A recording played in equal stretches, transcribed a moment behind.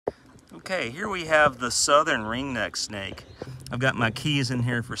Okay, here we have the southern ringneck snake. I've got my keys in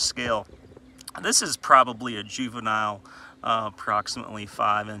here for scale. This is probably a juvenile, approximately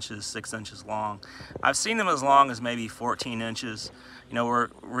 5 inches, 6 inches long. I've seen them as long as maybe 14 inches. You know,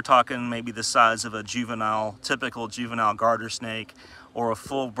 we're talking maybe the size of a juvenile, typical juvenile garter snake, or a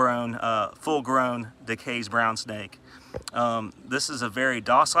full-grown DeKay's brown snake. This is a very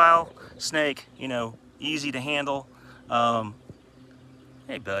docile snake, you know, easy to handle.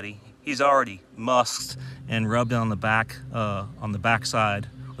 Hey buddy, he's already musked and rubbed on the back side,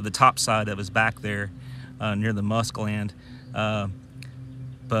 or the top side of his back there, near the musk gland. Yeah,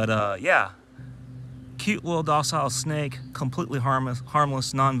 cute little docile snake, completely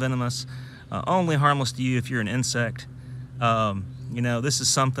harmless, non-venomous, only harmless to you if you're an insect. You know, this is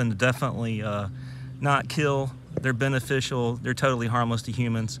something to definitely not kill. They're beneficial, they're totally harmless to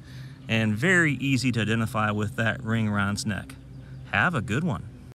humans, and very easy to identify with that ring around its neck. Have a good one.